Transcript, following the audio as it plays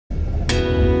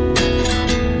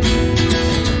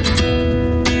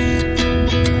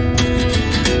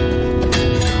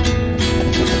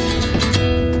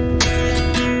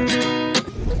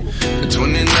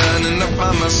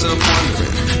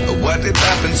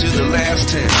to the last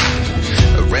 10.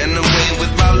 I ran away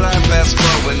with my life, fast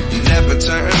forward, never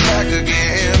turn back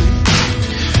again.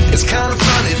 It's kind of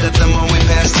funny that the more we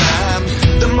pass time,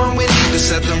 the more we need to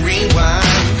set them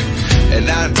rewind. And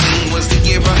 19 was the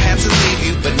year I had to leave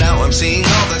you, but now I'm seeing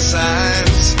all the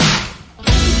signs.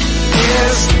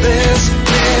 Is this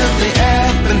really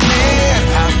happening?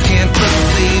 I can't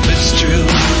believe it's true.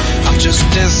 I'm just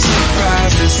as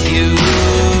surprised as you.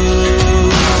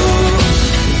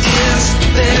 Is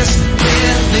this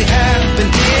really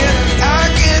happening? I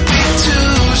can't be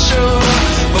too sure,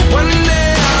 but one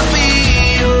day I'll be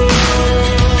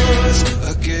yours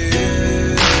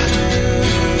again.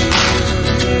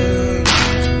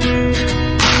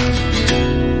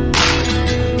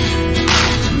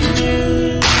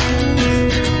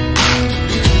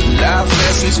 Life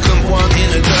lessons come one in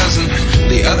a dozen.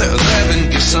 The other 11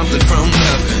 get something from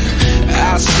nothing.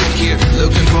 I sit here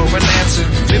looking for an answer.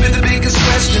 Maybe the biggest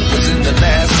question was in the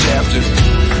last chapter.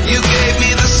 You gave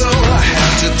me the soul I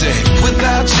have today.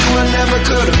 Without you I never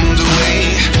could have moved away.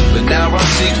 But now I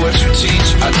see what you teach.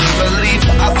 I do believe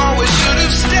I always should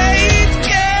have stayed.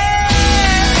 Yeah.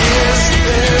 Is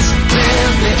this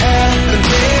really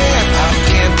happening? I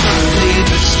can't believe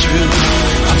it's true.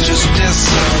 I'm just as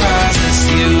surprised as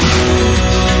you.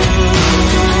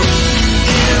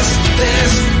 Is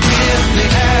this really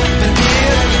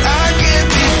happening? I can't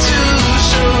be too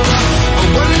sure, but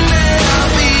one day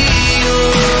I'll be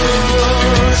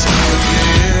yours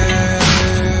again.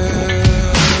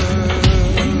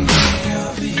 One day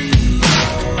I'll be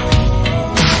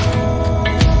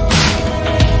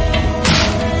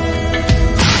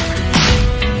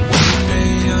One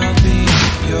day I'll be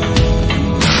yours.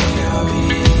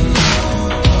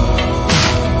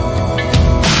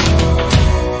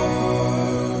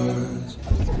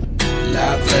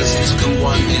 Life lessons come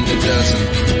one in a dozen.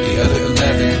 The other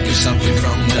 11 get something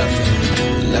from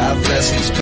nothing. Life lessons